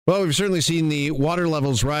Well, we've certainly seen the water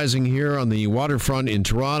levels rising here on the waterfront in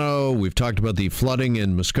Toronto. We've talked about the flooding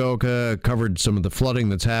in Muskoka, covered some of the flooding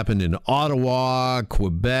that's happened in Ottawa,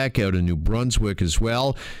 Quebec, out in New Brunswick as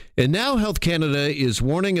well. And now Health Canada is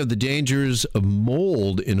warning of the dangers of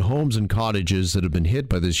mold in homes and cottages that have been hit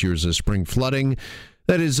by this year's spring flooding.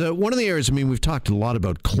 That is one of the areas, we've talked a lot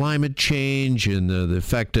about climate change and the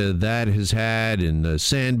effect that has had in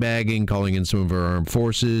sandbagging, calling in some of our armed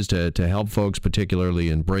forces to help folks, particularly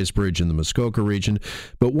in Bracebridge and the Muskoka region.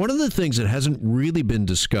 But one of the things that hasn't really been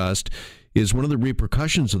discussed is one of the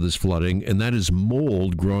repercussions of this flooding, and that is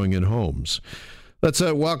mold growing in homes. Let's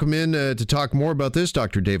welcome in to talk more about this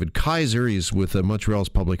Dr. David Kaiser. He's with Montreal's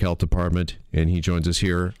Public Health Department, and he joins us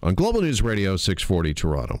here on Global News Radio 640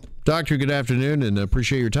 Toronto. Doctor, good afternoon, and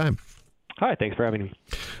appreciate your time. Hi, thanks for having me.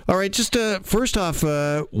 All right, just first off,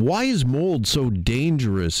 why is mold so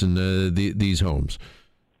dangerous in these homes?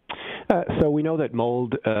 So we know that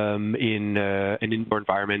mold in an indoor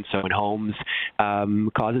environment, so in homes,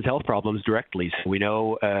 causes health problems directly. So we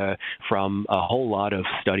know from a whole lot of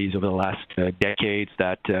studies over the last decades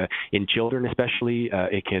that in children especially,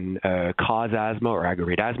 it can cause asthma or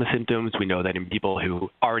aggravate asthma symptoms. We know that in people who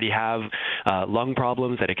already have lung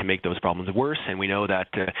problems, that it can make those problems worse. And we know that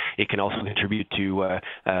it can also contribute to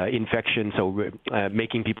infection, so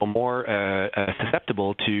making people more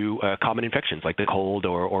susceptible to common infections like the cold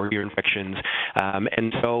or ear infections.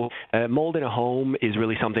 And so mold in a home is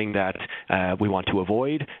really something that we want to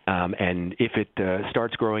avoid. And if it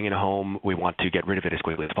starts growing in a home, we want to get rid of it as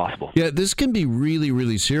quickly as possible. Yeah, this can be really,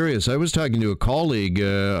 really serious. I was talking to a colleague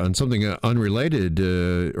on something unrelated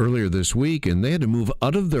earlier this week, and they had to move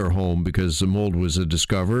out of their home because the mold was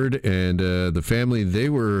discovered. And the family, they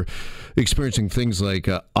were experiencing things like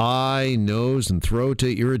eye, nose, and throat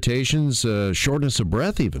irritations, shortness of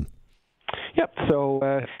breath even. Yep.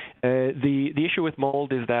 So the issue with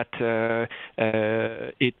mold is that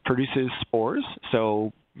it produces spores.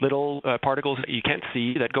 So little particles that you can't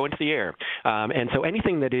see that go into the air. And so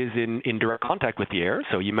anything that is in direct contact with the air,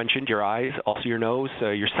 so you mentioned your eyes, also your nose,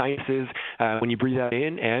 your sinuses, when you breathe that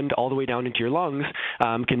in and all the way down into your lungs,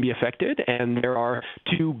 can be affected. And there are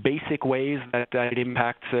two basic ways that it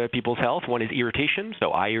impacts people's health. One is irritation,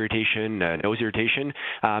 so eye irritation, nose irritation.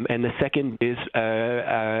 And the second is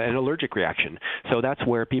an allergic reaction. So that's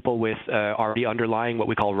where people with already underlying what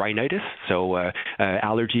we call rhinitis, so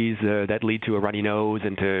allergies that lead to a runny nose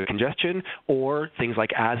and to congestion, or things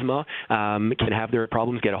like asthma, can have their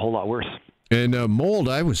problems get a whole lot worse. And mold,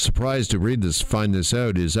 I was surprised to find this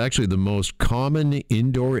out, is actually the most common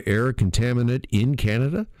indoor air contaminant in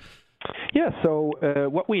Canada? Yeah, so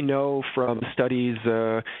what we know from studies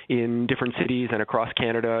in different cities and across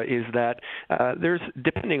Canada is that there's,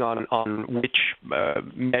 depending on which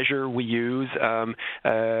measure we use,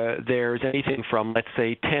 there's anything from, let's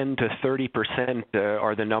say, 10 to 30%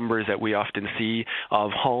 are the numbers that we often see of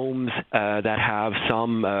homes that have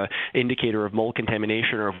some indicator of mold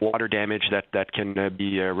contamination or of water damage that can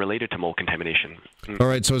be related to mold contamination. All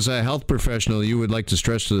right, so as a health professional, you would like to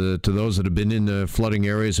stress to those that have been in flooding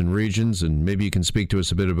areas and regions, and maybe you can speak to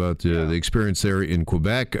us a bit about the experience there in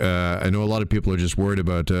Quebec. I know a lot of people are just worried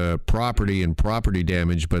about property and property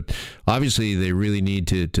damage, but obviously they really need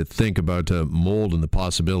to think about mold and the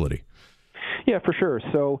possibility. Yeah, for sure.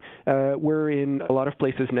 So we're in a lot of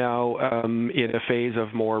places now in a phase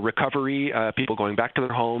of more recovery, people going back to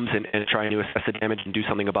their homes and trying to assess the damage and do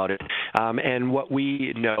something about it. And what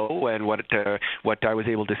we know and what I was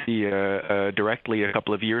able to see directly a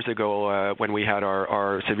couple of years ago when we had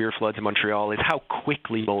our severe floods in Montreal is how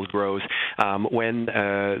quickly mold grows when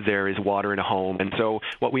there is water in a home. And so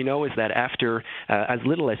what we know is that after as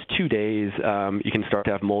little as 2 days, you can start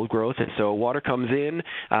to have mold growth. And so water comes in.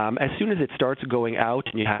 As soon as it starts going out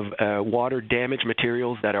and you have water damaged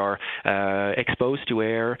materials that are exposed to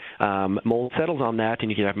air, mold settles on that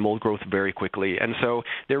and you can have mold growth very quickly. And so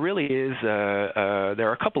there really is, there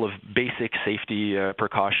are a couple of basic safety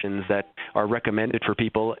precautions that are recommended for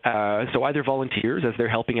people, so either volunteers as they're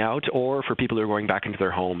helping out or for people who are going back into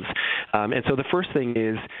their homes. And so the first thing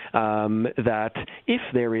is that if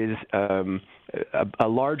there is a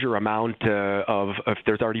larger amount of if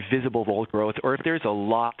there's already visible mold growth, or if there's a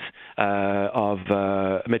lot of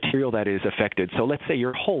material that is affected. So let's say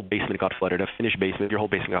your whole basement got flooded, a finished basement, your whole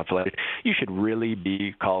basement got flooded. You should really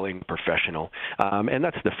be calling a professional. And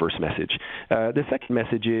that's the first message. The second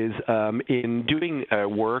message is in doing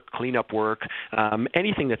work, cleanup work,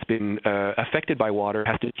 anything that's been affected by water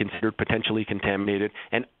has to be considered potentially contaminated,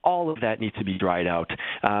 and all of that needs to be dried out.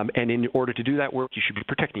 And in order to do that work, you should be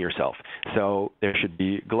protecting yourself. So So there should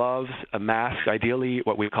be gloves, a mask, ideally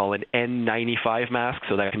what we call an N95 mask,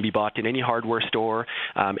 so that can be bought in any hardware store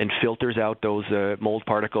and filters out those mold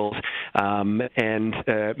particles, and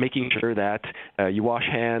making sure that you wash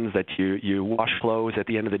hands, that you wash clothes at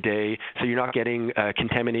the end of the day, so you're not getting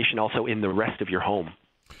contamination also in the rest of your home.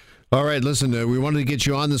 All right, listen, we wanted to get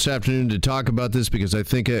you on this afternoon to talk about this because I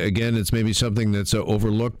think, again, it's maybe something that's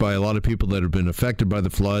overlooked by a lot of people that have been affected by the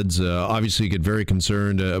floods. Obviously, you get very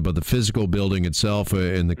concerned about the physical building itself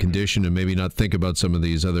and the condition, and maybe not think about some of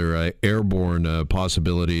these other airborne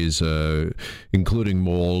possibilities, including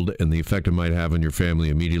mold and the effect it might have on your family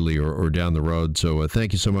immediately or down the road. So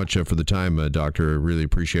thank you so much for the time, Doctor. Really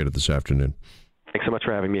appreciate it this afternoon. Thanks so much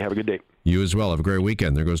for having me. Have a good day. You as well. Have a great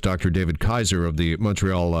weekend. There goes Dr. David Kaiser of the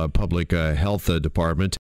Montreal Public Health Department.